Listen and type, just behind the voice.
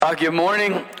Good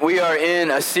morning. We are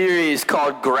in a series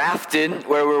called Grafted,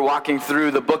 where we're walking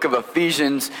through the book of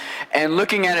Ephesians and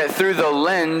looking at it through the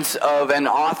lens of an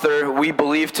author we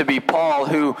believe to be Paul,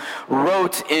 who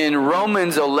wrote in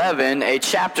Romans 11 a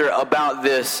chapter about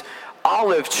this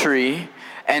olive tree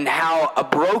and how a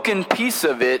broken piece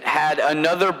of it had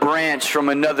another branch from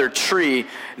another tree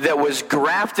that was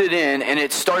grafted in, and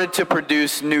it started to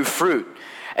produce new fruit.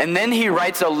 And then he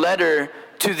writes a letter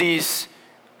to these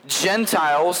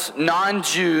Gentiles,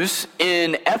 non-Jews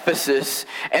in Ephesus,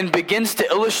 and begins to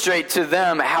illustrate to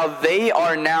them how they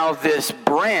are now this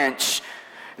branch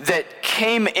that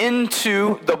came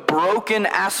into the broken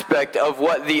aspect of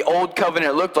what the old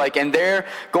covenant looked like, and they're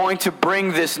going to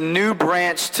bring this new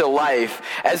branch to life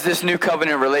as this new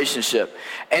covenant relationship.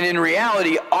 And in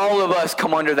reality, all of us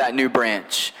come under that new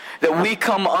branch. That we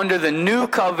come under the new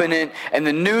covenant and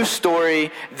the new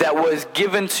story that was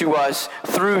given to us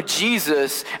through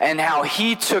Jesus, and how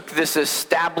he took this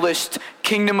established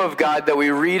kingdom of God that we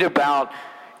read about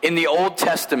in the Old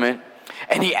Testament,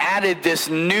 and he added this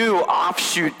new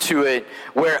offshoot to it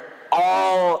where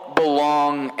all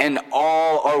belong and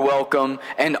all are welcome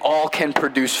and all can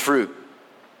produce fruit.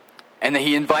 And that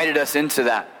he invited us into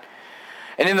that.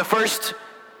 And in the first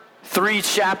 3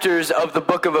 chapters of the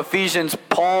book of Ephesians,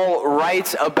 Paul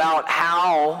writes about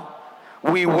how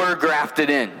we were grafted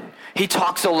in. He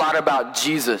talks a lot about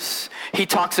Jesus. He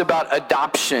talks about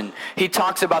adoption. He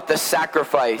talks about the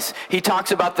sacrifice. He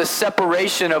talks about the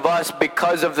separation of us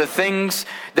because of the things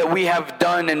that we have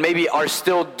done and maybe are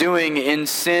still doing in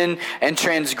sin and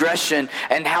transgression,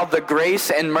 and how the grace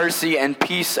and mercy and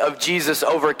peace of Jesus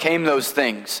overcame those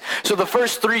things. So the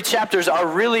first 3 chapters are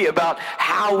really about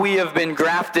how we have been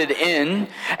grafted in,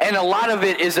 and a lot of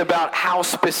it is about how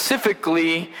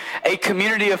specifically a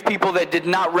community of people that did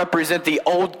not represent the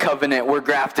old covenant were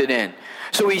grafted in.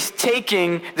 So he's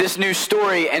taking this new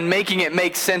story and making it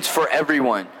make sense for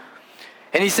everyone.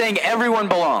 And he's saying everyone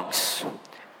belongs.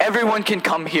 Everyone can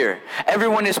come here.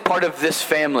 Everyone is part of this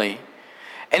family.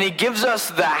 And he gives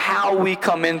us the how we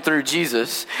come in through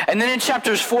Jesus. And then in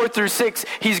chapters 4 through 6,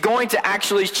 he's going to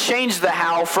actually change the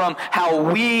how from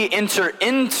how we enter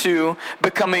into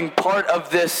becoming part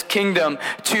of this kingdom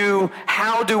to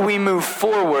how do we move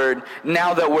forward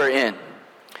now that we're in.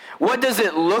 What does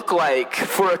it look like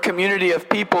for a community of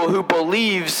people who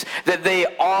believes that they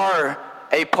are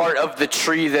a part of the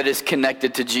tree that is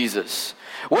connected to Jesus?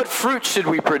 What fruit should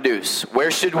we produce?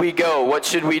 Where should we go? What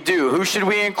should we do? Who should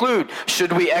we include?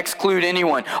 Should we exclude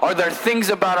anyone? Are there things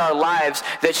about our lives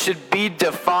that should be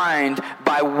defined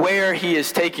by where he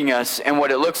is taking us and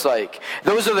what it looks like?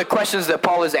 Those are the questions that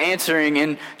Paul is answering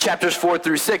in chapters 4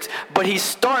 through 6, but he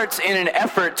starts in an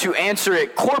effort to answer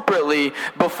it corporately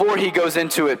before he goes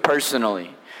into it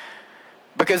personally.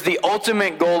 Because the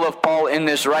ultimate goal of Paul in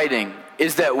this writing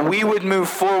is that we would move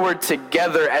forward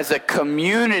together as a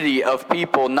community of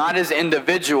people, not as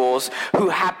individuals who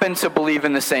happen to believe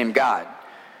in the same God,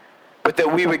 but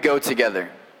that we would go together.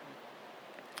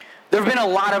 There have been a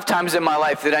lot of times in my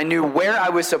life that I knew where I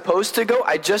was supposed to go.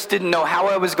 I just didn't know how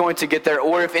I was going to get there,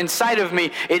 or if inside of me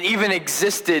it even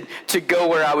existed to go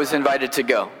where I was invited to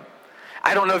go.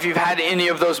 I don't know if you've had any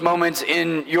of those moments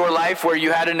in your life where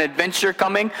you had an adventure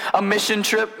coming, a mission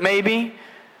trip maybe,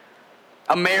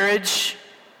 a marriage,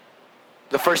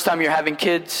 the first time you're having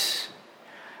kids,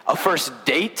 a first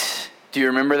date. Do you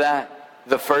remember that?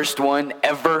 The first one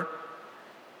ever,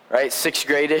 right? 6th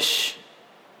grade-ish,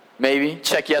 maybe.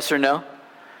 Check yes or no.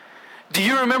 Do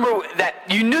you remember that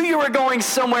you knew you were going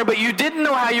somewhere, but you didn't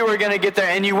know how you were going to get there,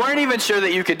 and you weren't even sure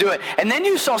that you could do it? And then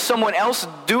you saw someone else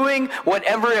doing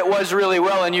whatever it was really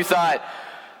well, and you thought,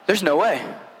 there's no way.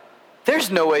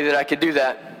 There's no way that I could do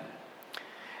that.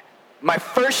 My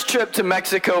first trip to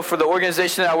Mexico for the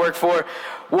organization that I work for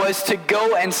was to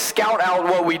go and scout out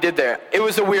what we did there. It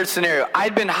was a weird scenario.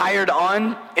 I'd been hired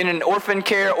on in an orphan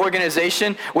care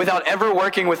organization without ever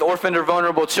working with orphaned or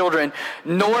vulnerable children,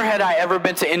 nor had I ever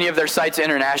been to any of their sites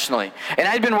internationally. And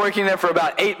I'd been working there for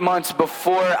about 8 months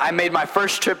before I made my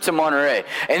first trip to Monterrey.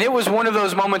 And it was one of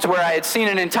those moments where I had seen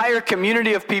an entire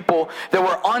community of people that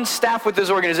were on staff with this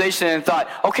organization and thought,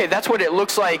 okay, that's what it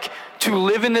looks like to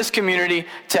live in this community,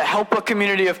 to help a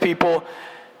community of people,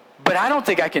 but I don't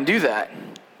think I can do that.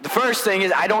 The first thing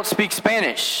is I don't speak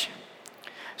Spanish.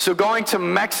 So going to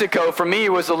Mexico for me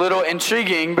was a little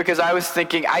intriguing because I was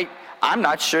thinking, I'm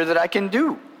not sure that I can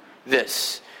do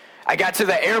this. I got to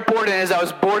the airport, and as I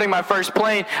was boarding my first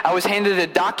plane, I was handed a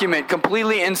document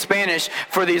completely in Spanish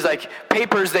for these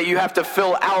papers that you have to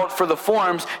fill out for the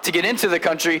forms to get into the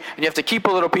country, and you have to keep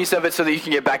a little piece of it so that you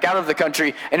can get back out of the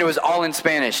country, and it was all in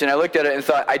Spanish. And I looked at it and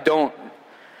thought,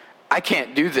 I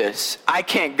can't do this. I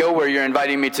can't go where you're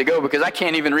inviting me to go because I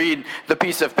can't even read the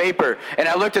piece of paper. And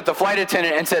I looked at the flight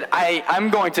attendant and said, I'm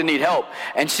going to need help.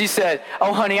 And she said,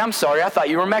 oh, honey, I'm sorry. I thought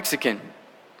you were Mexican.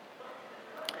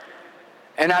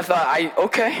 And I thought,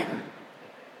 okay.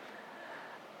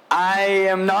 I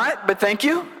am not, but thank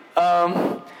you.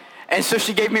 And so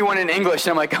she gave me one in English.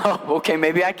 And I'm like, oh, okay,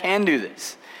 maybe I can do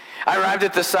this. I arrived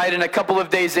at the site, and a couple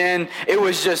of days in, it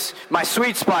was just my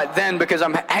sweet spot then because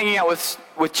I'm hanging out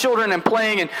with children and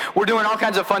playing, and we're doing all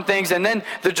kinds of fun things. And then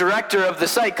the director of the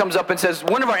site comes up and says,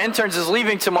 one of our interns is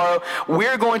leaving tomorrow.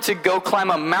 We're going to go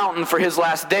climb a mountain for his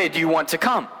last day. Do you want to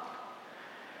come?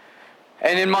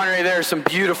 And in Monterey, there are some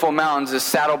beautiful mountains. The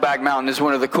Saddleback Mountain is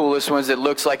one of the coolest ones. It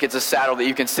looks like it's a saddle that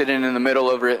you can sit in the middle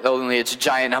over it, only it's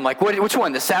giant. I'm like, which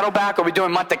one? The Saddleback? Are we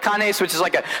doing Monte Canes, which is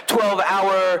like a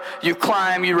 12-hour, you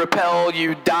climb, you rappel,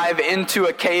 you dive into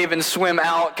a cave and swim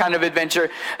out kind of adventure?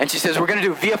 And she says, we're going to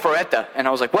do Via Ferrata. And I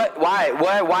was like, what?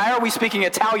 Why are we speaking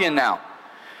Italian now?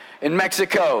 In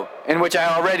Mexico, in which I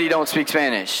already don't speak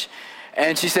Spanish.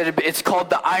 And she said, it's called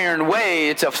the Iron Way.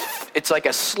 It's like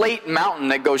a slate mountain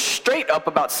that goes straight up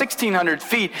about 1,600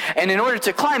 feet. And in order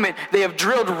to climb it, they have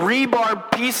drilled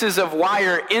rebar pieces of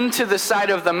wire into the side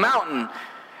of the mountain.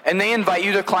 And they invite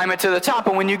you to climb it to the top.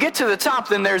 And when you get to the top,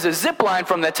 then there's a zip line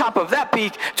from the top of that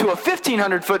peak to a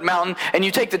 1,500-foot mountain. And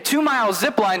you take the 2-mile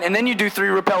zip line, and then you do 3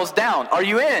 rappels down. Are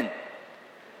you in?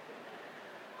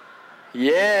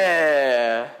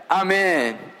 Yeah, I'm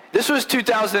in. This was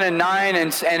 2009,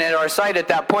 and at our site at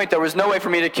that point, there was no way for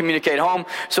me to communicate home.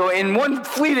 So in one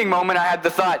fleeting moment, I had the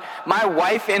thought, my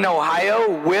wife in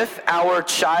Ohio with our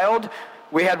child,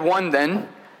 we had one then,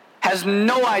 has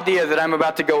no idea that I'm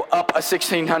about to go up a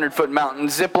 1,600-foot mountain,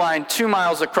 zip line 2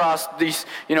 miles across this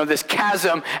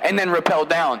chasm, and then rappel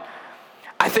down.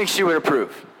 I think she would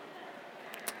approve.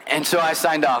 And so I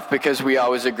signed off because we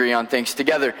always agree on things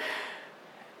together.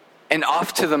 And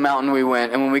off to the mountain we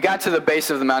went. And when we got to the base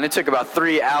of the mountain, it took about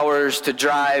 3 hours to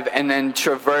drive and then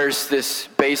traverse this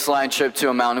baseline trip to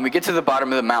a mountain. And we get to the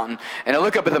bottom of the mountain, and I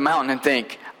look up at the mountain and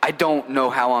think, I don't know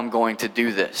how I'm going to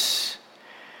do this.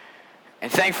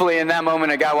 And thankfully, in that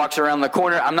moment, a guy walks around the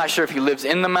corner. I'm not sure if he lives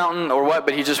in the mountain or what,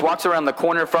 but he just walks around the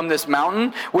corner from this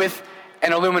mountain with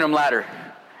an aluminum ladder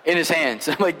in his hands.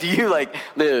 I'm like, do you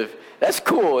live? That's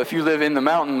cool if you live in the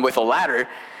mountain with a ladder.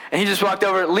 And he just walked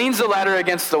over, leans the ladder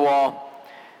against the wall,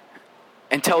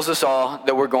 and tells us all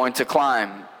that we're going to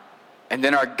climb. And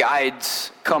then our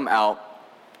guides come out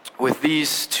with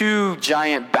these 2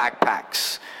 giant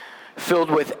backpacks filled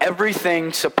with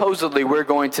everything supposedly we're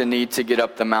going to need to get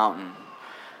up the mountain.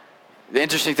 The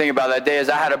interesting thing about that day is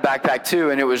I had a backpack too,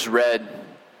 and it was red.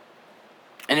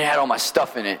 And it had all my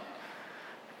stuff in it.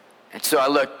 And so I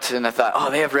looked and I thought,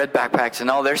 oh, they have red backpacks and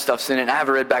all their stuff's in it. And I have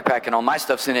a red backpack and all my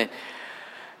stuff's in it.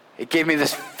 It gave me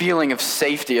this feeling of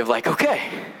safety of like, okay,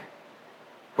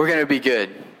 we're going to be good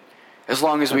as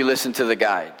long as we listen to the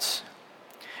guides.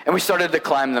 And we started to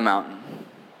climb the mountain.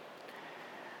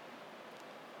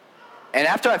 And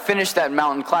after I finished that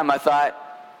mountain climb, I thought,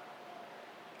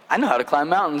 I know how to climb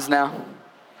mountains now.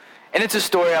 And it's a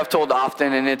story I've told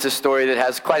often, and it's a story that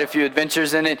has quite a few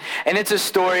adventures in it. And it's a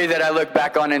story that I look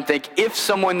back on and think, if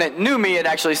someone that knew me had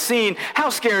actually seen how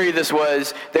scary this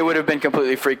was, they would have been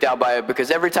completely freaked out by it. Because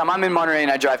every time I'm in Monterey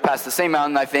and I drive past the same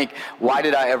mountain, I think, why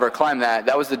did I ever climb that?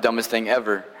 That was the dumbest thing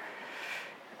ever.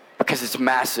 Because it's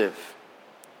massive.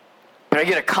 But I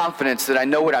get a confidence that I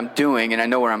know what I'm doing and I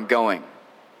know where I'm going.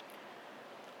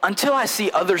 Until I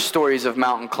see other stories of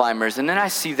mountain climbers, and then I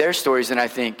see their stories and I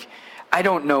think, I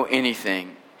don't know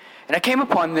anything. And I came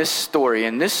upon this story,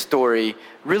 and this story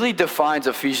really defines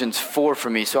Ephesians 4 for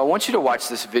me. So I want you to watch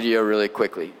this video really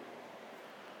quickly.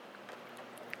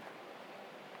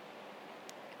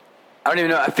 I don't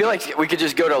even know. I feel like we could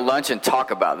just go to lunch and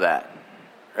talk about that.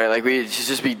 Right? Like we should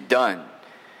just be done.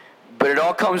 But it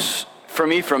all comes for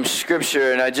me from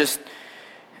Scripture, and I just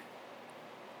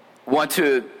want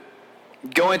to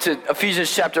go into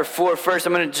Ephesians chapter 4 first.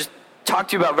 I'm going to just talk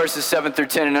to you about verses 7 through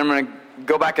 10, and I'm going to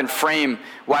go back and frame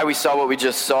why we saw what we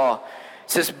just saw. It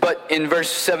says, but in verse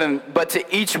 7, but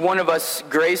to each one of us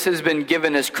grace has been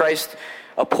given as Christ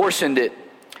apportioned it.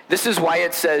 This is why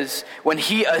it says, when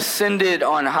he ascended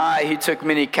on high, he took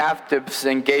many captives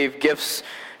and gave gifts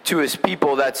to his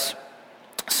people. That's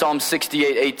Psalm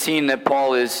 68:18 that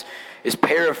Paul is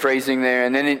paraphrasing there.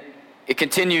 And then it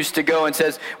continues to go and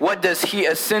says, what does he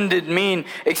ascended mean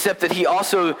except that he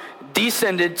also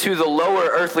descended to the lower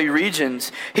earthly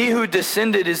regions? He who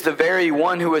descended is the very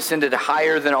one who ascended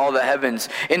higher than all the heavens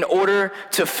in order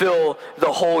to fill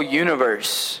the whole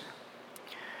universe.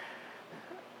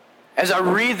 As I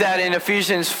read that in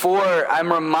Ephesians 4,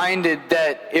 I'm reminded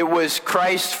that it was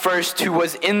Christ first who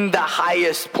was in the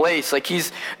highest place. Like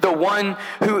he's the one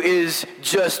who is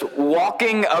just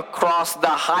walking across the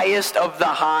highest of the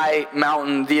high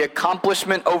mountain, the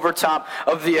accomplishment over top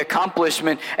of the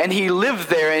accomplishment. And he lived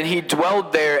there and he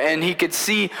dwelled there and he could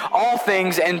see all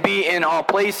things and be in all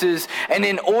places. And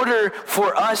in order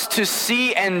for us to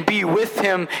see and be with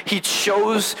him, he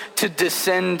chose to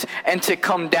descend and to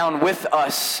come down with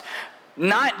us.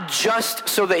 Not just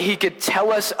so that he could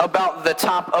tell us about the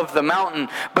top of the mountain,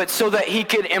 but so that he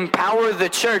could empower the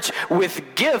church with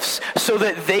gifts so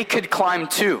that they could climb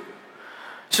too.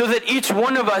 So that each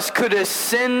one of us could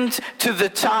ascend to the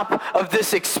top of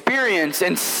this experience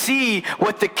and see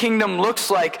what the kingdom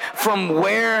looks like from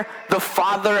where the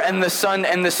Father and the Son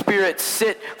and the Spirit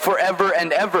sit forever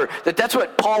and ever. That's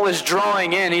what Paul is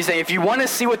drawing in. He's saying, if you want to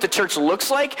see what the church looks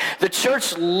like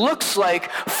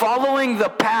following the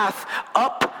path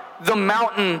up the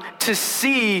mountain to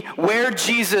see where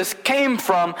Jesus came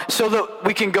from so that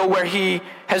we can go where he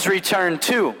has returned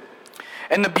to.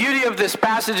 And the beauty of this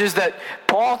passage is that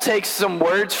Paul takes some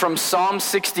words from Psalm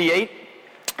 68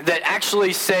 that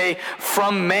actually say,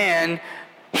 from man,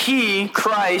 he,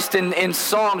 Christ, in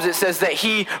Psalms it says that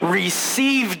he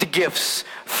received gifts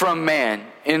from man.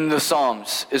 In the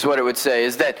Psalms is what it would say,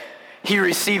 is that he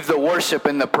received the worship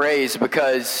and the praise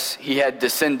because he had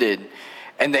descended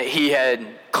and that he had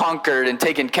conquered and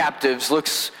taken captives.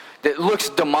 That looks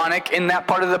demonic in that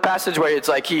part of the passage where it's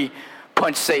like he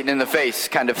punched Satan in the face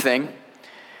kind of thing.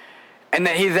 And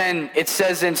that it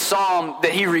says in Psalm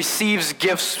that he receives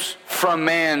gifts from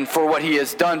man for what he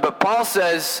has done. But Paul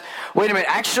says, wait a minute,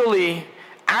 actually,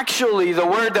 the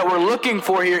word that we're looking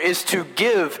for here is to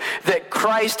give. That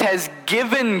Christ has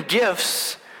given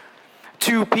gifts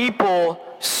to people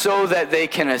so that they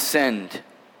can ascend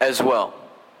as well.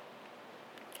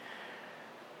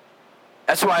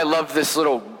 That's why I love this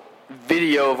little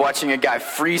video of watching a guy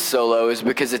free solo, is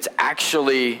because it's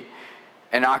actually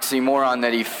an oxymoron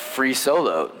that he free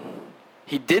soloed.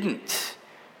 He didn't.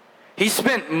 He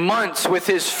spent months with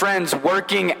his friends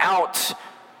working out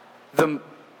the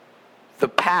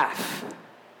path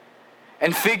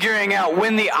and figuring out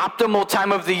when the optimal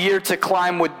time of the year to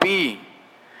climb would be.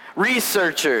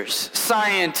 Researchers,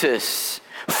 scientists,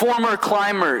 former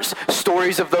climbers,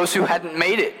 stories of those who hadn't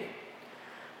made it.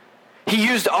 He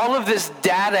used all of this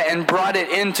data and brought it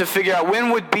in to figure out when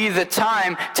would be the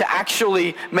time to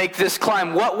actually make this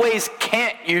climb. What ways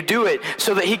can't you do it?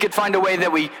 So that he could find a way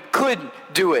that we could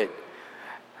do it.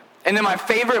 And then my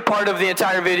favorite part of the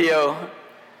entire video,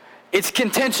 it's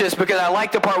contentious because I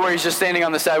like the part where he's just standing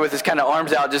on the side with his kind of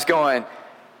arms out just going,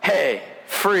 hey,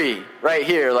 free, right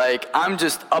here. Like, I'm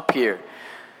just up here.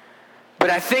 But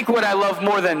I think what I love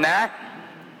more than that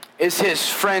is his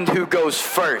friend who goes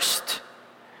first.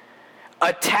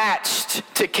 Attached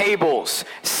to cables,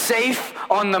 safe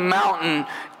on the mountain,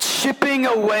 chipping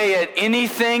away at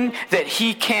anything that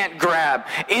he can't grab,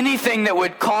 anything that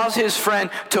would cause his friend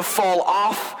to fall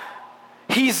off.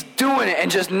 He's doing it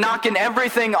and just knocking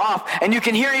everything off. And you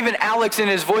can hear even Alex in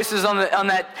his voices on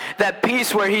that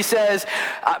piece where he says,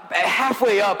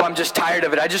 halfway up, I'm just tired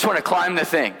of it. I just want to climb the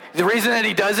thing. The reason that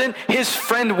he doesn't, his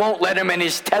friend won't let him and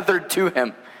he's tethered to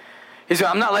him. He's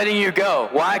going, I'm not letting you go.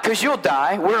 Why? Because you'll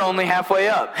die. We're only halfway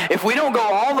up. If we don't go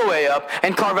all the way up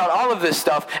and carve out all of this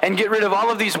stuff and get rid of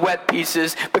all of these wet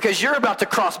pieces, because you're about to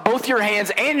cross both your hands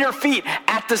and your feet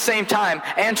at the same time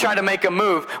and try to make a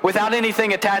move without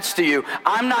anything attached to you,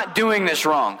 I'm not doing this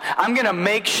wrong. I'm going to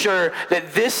make sure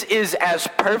that this is as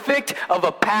perfect of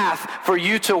a path for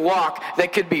you to walk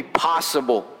that could be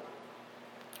possible.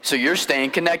 So you're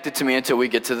staying connected to me until we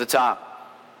get to the top.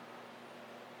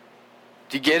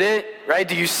 Do you get it? Right?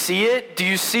 Do you see it? Do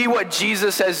you see what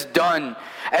Jesus has done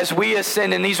as we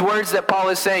ascend? In these words that Paul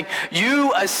is saying,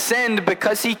 you ascend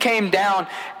because he came down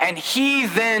and he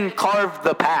then carved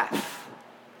the path.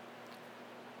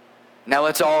 Now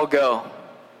let's all go.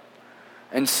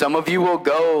 And some of you will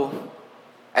go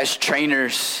as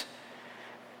trainers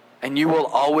and you will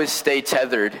always stay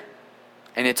tethered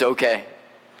and it's okay.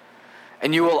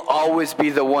 And you will always be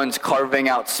the ones carving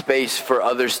out space for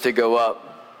others to go up.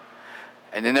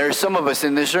 And then there are some of us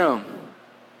in this room,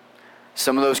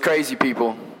 some of those crazy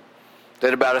people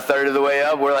that about a third of the way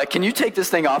up, we're like, can you take this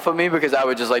thing off of me? Because I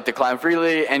would just like to climb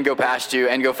freely and go past you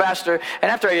and go faster. And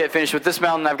after I get finished with this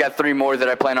mountain, I've got 3 more that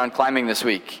I plan on climbing this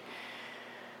week.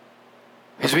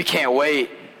 Because we can't wait.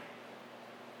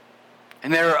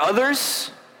 And there are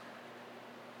others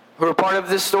who are part of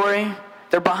this story.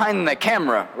 They're behind the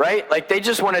camera, right? Like they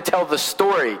just want to tell the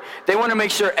story. They want to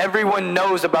make sure everyone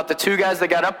knows about the 2 guys that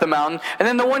got up the mountain and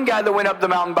then the 1 guy that went up the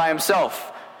mountain by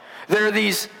himself. There are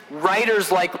these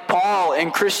writers like Paul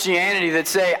in Christianity that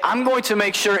say, I'm going to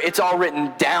make sure it's all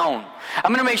written down.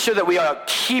 I'm going to make sure that we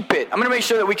keep it. I'm going to make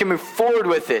sure that we can move forward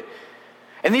with it.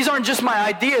 And these aren't just my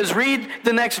ideas. Read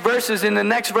the next verses. In the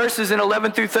next verses in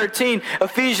 11 through 13,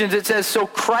 Ephesians, it says, so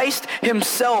Christ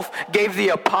himself gave the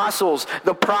apostles,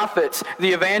 the prophets,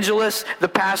 the evangelists, the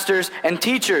pastors, and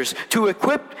teachers to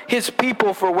equip his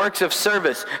people for works of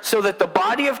service, so that the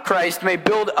body of Christ may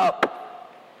build up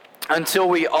until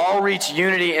we all reach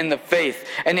unity in the faith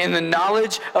and in the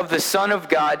knowledge of the Son of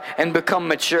God and become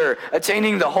mature,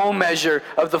 attaining the whole measure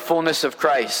of the fullness of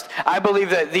Christ. I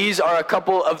believe that these are a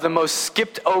couple of the most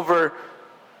skipped over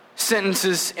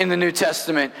sentences in the New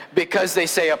Testament because they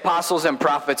say apostles and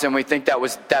prophets, and we think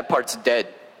that part's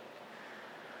dead.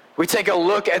 We take a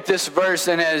look at this verse,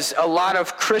 and as a lot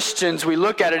of Christians, we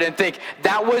look at it and think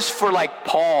that was for like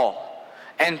Paul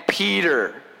and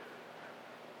Peter,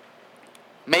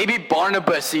 maybe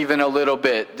Barnabas even a little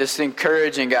bit, this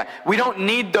encouraging guy. We don't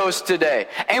need those today.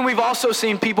 And we've also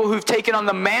seen people who've taken on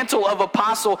the mantle of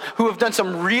apostle who have done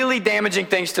some really damaging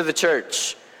things to the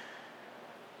church.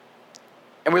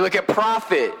 And we look at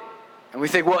prophet, and we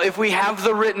think, well, if we have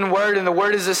the written word, and the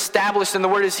word is established, and the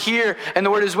word is here, and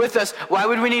the word is with us, why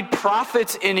would we need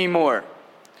prophets anymore?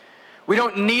 We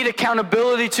don't need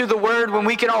accountability to the word when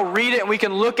we can all read it and we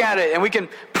can look at it and we can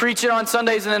preach it on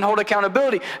Sundays and then hold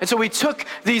accountability. And so we took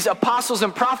these apostles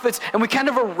and prophets and we kind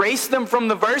of erased them from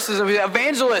the verses. And we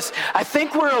evangelists, I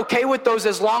think we're okay with those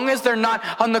as long as they're not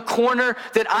on the corner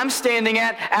that I'm standing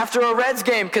at after a Reds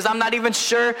game, because I'm not even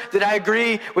sure that I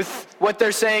agree with what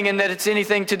they're saying and that it's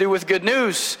anything to do with good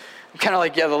news. I'm kind of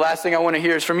like, yeah, the last thing I want to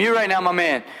hear is from you right now, my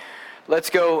man.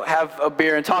 Let's go have a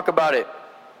beer and talk about it.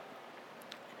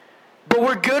 But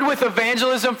we're good with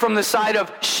evangelism from the side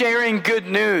of sharing good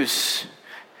news.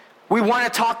 We want to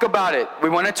talk about it. We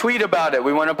want to tweet about it.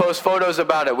 We want to post photos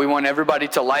about it. We want everybody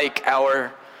to like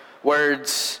our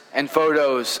words and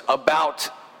photos about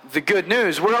the good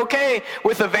news. We're okay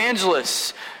with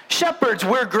evangelists. Shepherds,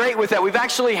 we're great with that. We've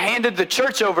actually handed the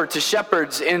church over to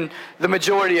shepherds in the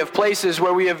majority of places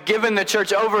where we have given the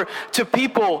church over to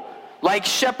people like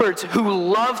shepherds who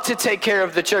love to take care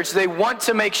of the church. They want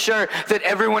to make sure that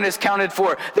everyone is counted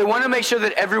for. They want to make sure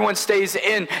that everyone stays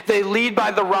in. They lead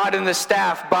by the rod and the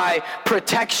staff, by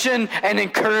protection and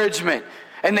encouragement.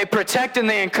 And they protect and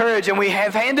they encourage. And we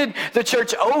have handed the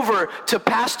church over to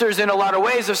pastors in a lot of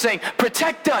ways of saying,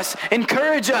 protect us,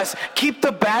 encourage us, keep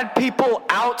the bad people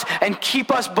out, and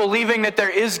keep us believing that there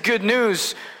is good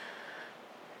news.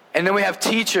 And then we have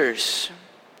teachers.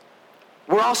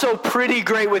 We're also pretty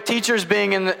great with teachers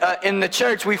being in the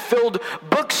church. We filled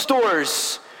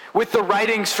bookstores with the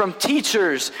writings from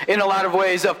teachers in a lot of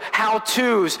ways of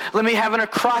how-tos. Let me have an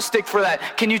acrostic for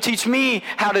that. Can you teach me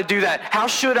how to do that? How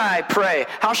should I pray?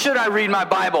 How should I read my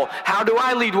Bible? How do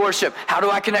I lead worship? How do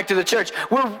I connect to the church?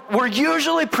 We're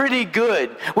usually pretty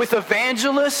good with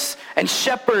evangelists and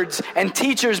shepherds and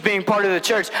teachers being part of the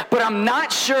church, but I'm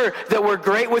not sure that we're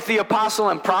great with the apostle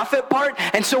and prophet part,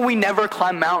 and so we never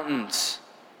climb mountains.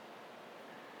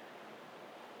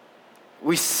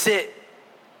 We sit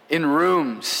in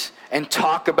rooms and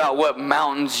talk about what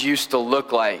mountains used to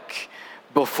look like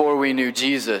before we knew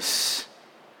Jesus.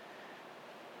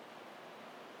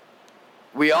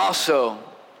 We also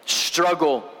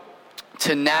struggle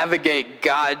to navigate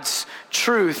God's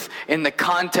truth in the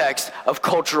context of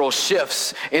cultural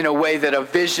shifts in a way that a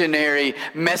visionary,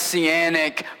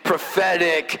 messianic,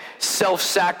 prophetic,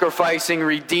 self-sacrificing,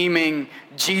 redeeming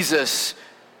Jesus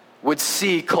would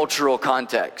see cultural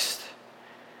context.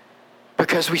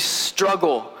 Because we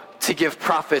struggle to give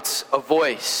prophets a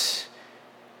voice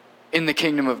in the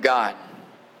kingdom of God.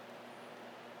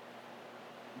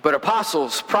 But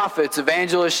apostles, prophets,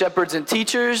 evangelists, shepherds, and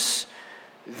teachers,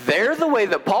 they're the way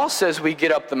that Paul says we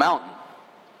get up the mountain.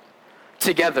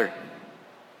 Together.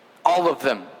 All of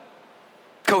them.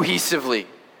 Cohesively.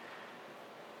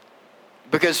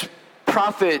 Because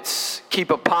prophets keep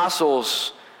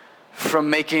apostles from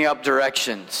making up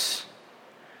directions.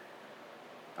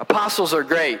 Apostles are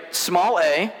great. Small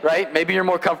a, right? Maybe you're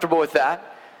more comfortable with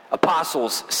that.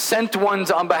 Apostles, sent ones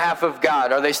on behalf of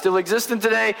God. Are they still existent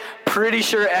today? Pretty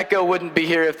sure Echo wouldn't be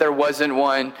here if there wasn't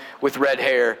one with red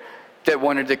hair that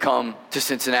wanted to come to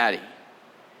Cincinnati.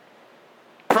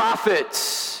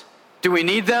 Prophets, do we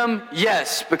need them?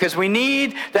 Yes, because we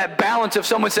need that balance of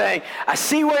someone saying, I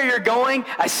see where you're going,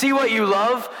 I see what you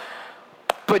love,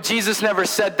 but Jesus never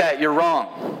said that, you're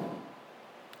wrong.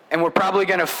 And we're probably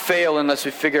going to fail unless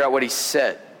we figure out what he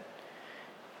said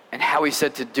and how he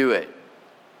said to do it.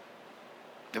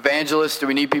 Evangelists, do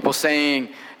we need people saying,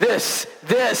 this,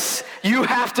 you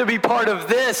have to be part of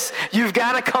this. You've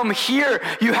got to come here.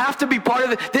 You have to be part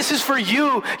of it. This is for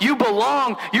you. You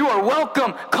belong. You are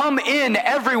welcome. Come in,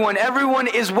 everyone. Everyone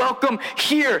is welcome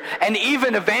here. And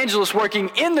even evangelists working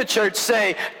in the church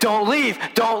say, don't leave.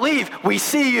 We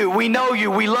see you. We know you.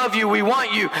 We love you. We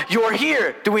want you. You're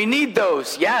here. Do we need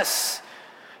those? Yes.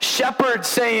 Shepherds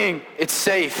saying, it's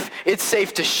safe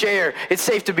to share, it's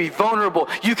safe to be vulnerable,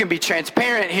 you can be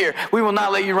transparent here, we will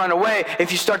not let you run away.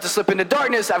 If you start to slip into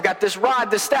darkness, I've got this rod,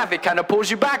 this staff, it kind of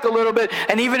pulls you back a little bit,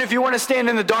 and even if you want to stand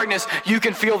in the darkness, you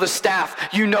can feel the staff,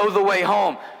 you know the way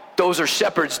home. Those are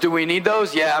shepherds. Do we need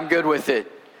those? Yeah, I'm good with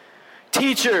it.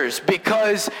 Teachers,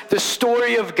 because the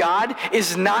story of God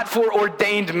is not for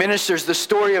ordained ministers. The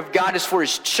story of God is for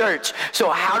his church. So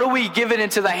how do we give it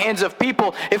into the hands of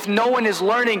people if no one is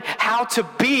learning how to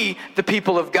be the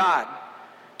people of God?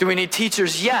 Do we need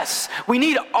teachers? Yes. We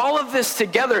need all of this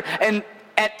together. And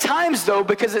at times, though,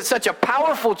 because it's such a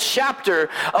powerful chapter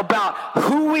about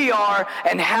who we are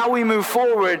and how we move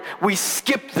forward, we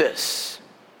skip this.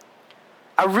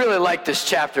 I really like this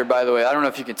chapter, by the way. I don't know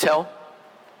if you can tell.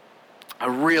 I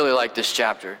really like this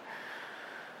chapter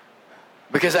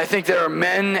because I think there are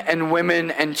men and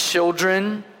women and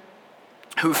children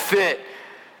who fit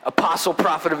apostle,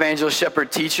 prophet, evangelist,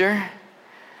 shepherd, teacher,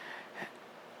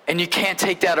 and you can't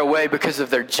take that away because of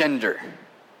their gender.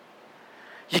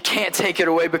 You can't take it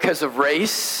away because of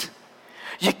race.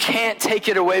 You can't take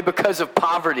it away because of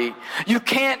poverty. You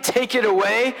can't take it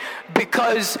away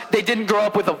because they didn't grow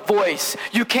up with a voice.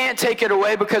 You can't take it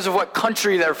away because of what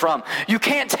country they're from. You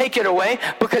can't take it away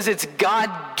because it's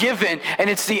God-given and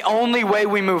it's the only way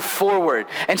we move forward.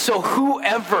 And so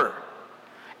whoever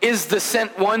is the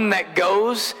sent one that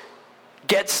goes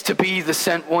gets to be the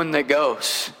sent one that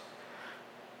goes.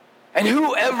 And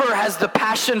whoever has the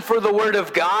passion for the Word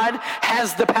of God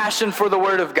has the passion for the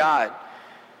Word of God.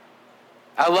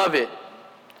 I love it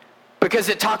because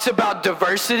it talks about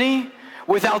diversity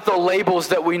without the labels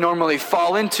that we normally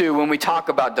fall into when we talk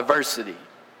about diversity.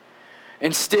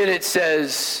 Instead, it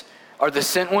says, are the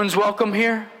sent ones welcome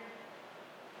here?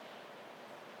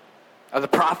 Are the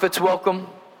prophets welcome?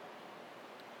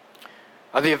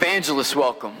 Are the evangelists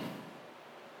welcome?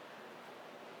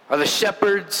 Are the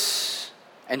shepherds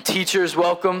and teachers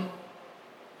welcome?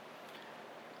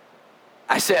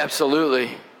 I say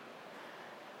absolutely.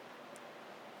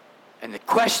 And the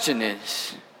question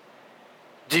is,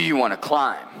 do you want to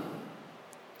climb?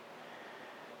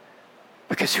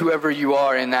 Because whoever you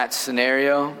are in that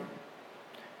scenario,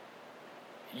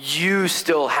 you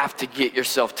still have to get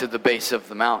yourself to the base of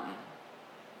the mountain.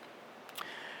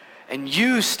 And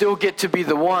you still get to be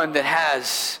the one that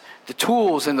has the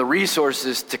tools and the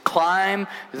resources to climb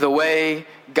the way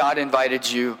God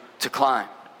invited you to climb.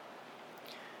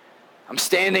 I'm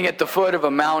standing at the foot of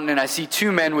a mountain and I see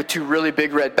two men with two really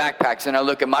big red backpacks, and I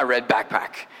look at my red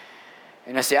backpack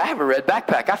and I say, I have a red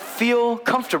backpack. I feel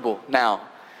comfortable now.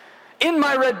 In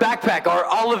my red backpack are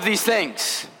all of these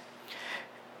things.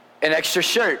 An extra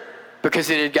shirt because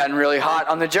it had gotten really hot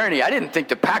on the journey. I didn't think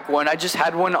to pack one. I just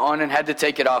had one on and had to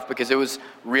take it off because it was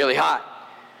really hot.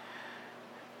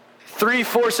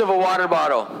 3/4 of a water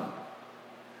bottle.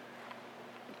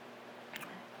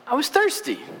 I was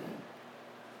thirsty.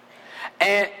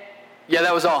 And yeah,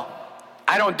 that was all.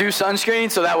 I don't do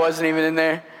sunscreen, so that wasn't even in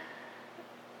there.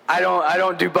 I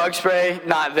don't do bug spray,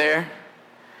 not there.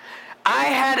 I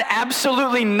had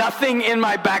absolutely nothing in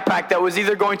my backpack that was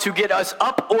either going to get us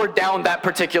up or down that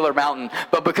particular mountain.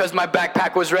 But because my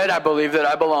backpack was red, I believed that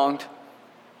I belonged.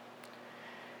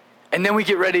 And then we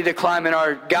get ready to climb, and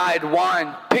our guide,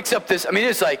 Juan, picks up this. I mean,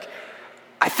 it's like,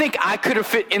 I think I could have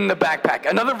fit in the backpack.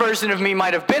 Another version of me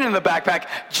might have been in the backpack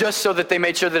just so that they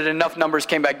made sure that enough numbers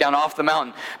came back down off the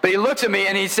mountain. But he looks at me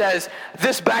and he says,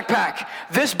 this backpack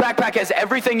has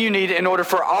everything you need in order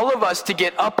for all of us to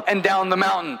get up and down the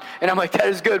mountain. And I'm like, that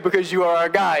is good because you are our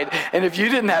guide. And if you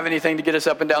didn't have anything to get us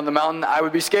up and down the mountain, I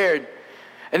would be scared.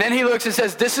 And then he looks and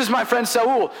says, this is my friend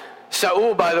Saul.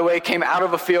 Saul, by the way, came out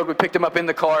of a field. We picked him up in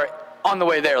the car on the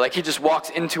way there. Like, he just walks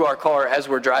into our car as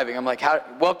we're driving. I'm like,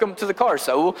 welcome to the car,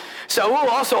 Saul. Saul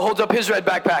also holds up his red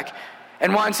backpack.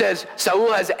 And Juan says,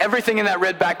 Saul has everything in that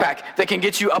red backpack that can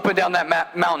get you up and down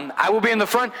that mountain. I will be in the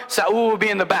front, Saul will be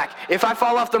in the back. If I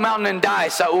fall off the mountain and die,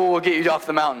 Saul will get you off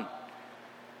the mountain.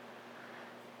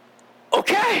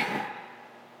 Okay.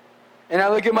 And I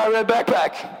look at my red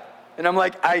backpack, and I'm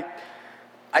like, I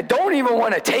don't even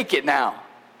want to take it now.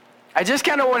 I just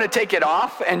kind of want to take it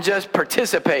off and just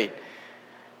participate.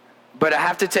 But I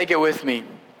have to take it with me.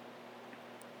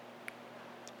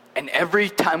 And every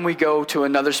time we go to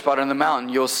another spot on the mountain,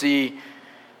 you'll see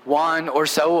Juan or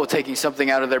Saul taking something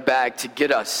out of their bag to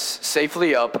get us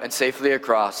safely up and safely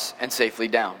across and safely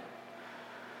down.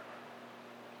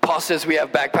 Paul says we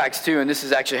have backpacks too, and this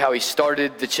is actually how he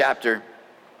started the chapter.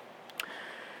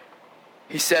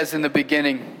 He says in the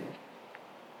beginning,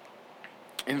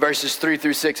 in verses 3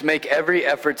 through 6, make every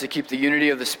effort to keep the unity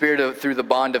of the Spirit through the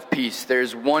bond of peace.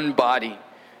 There's one body,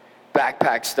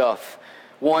 backpack stuff.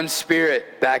 One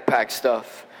Spirit, backpack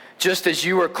stuff. Just as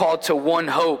you were called to one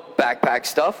hope, backpack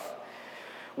stuff.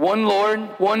 One Lord,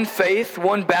 one faith,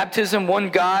 one baptism, one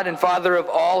God and Father of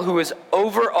all, who is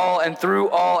over all and through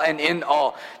all and in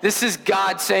all. This is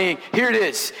God saying, here it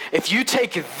is. If you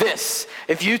take this,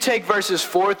 if you take verses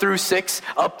 4 through 6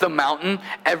 up the mountain,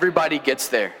 everybody gets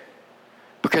there.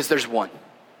 Because there's one.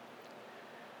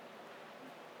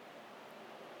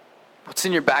 What's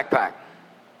in your backpack?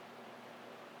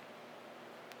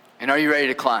 And are you ready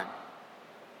to climb?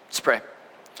 Let's pray.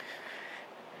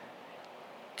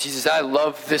 Jesus, I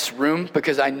love this room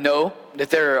because I know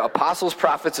that there are apostles,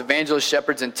 prophets, evangelists,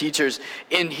 shepherds, and teachers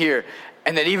in here.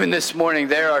 And that even this morning,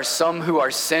 there are some who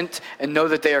are sent and know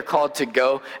that they are called to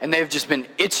go. And they've just been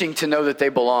itching to know that they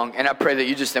belong. And I pray that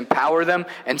you just empower them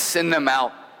and send them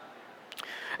out.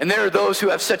 And there are those who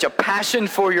have such a passion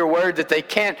for your word that they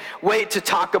can't wait to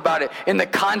talk about it in the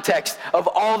context of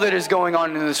all that is going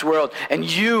on in this world. And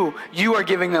you are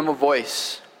giving them a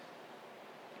voice.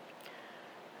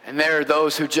 And there are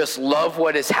those who just love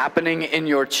what is happening in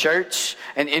your church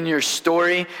and in your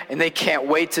story, and they can't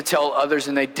wait to tell others,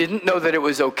 and they didn't know that it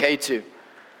was okay to.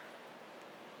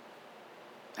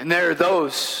 And there are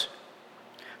those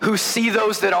who see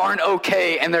those that aren't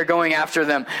okay, and they're going after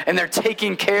them, and they're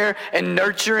taking care and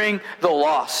nurturing the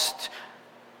lost,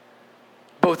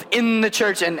 both in the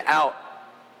church and out.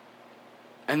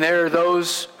 And there are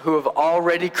those who have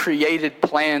already created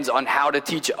plans on how to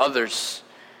teach others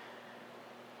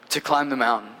to climb the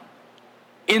mountain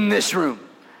in this room.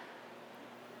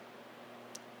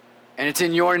 And it's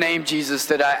in your name, Jesus,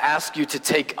 that I ask you to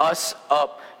take us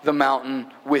up the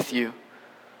mountain with you.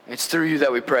 It's through you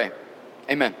that we pray.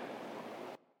 Amen.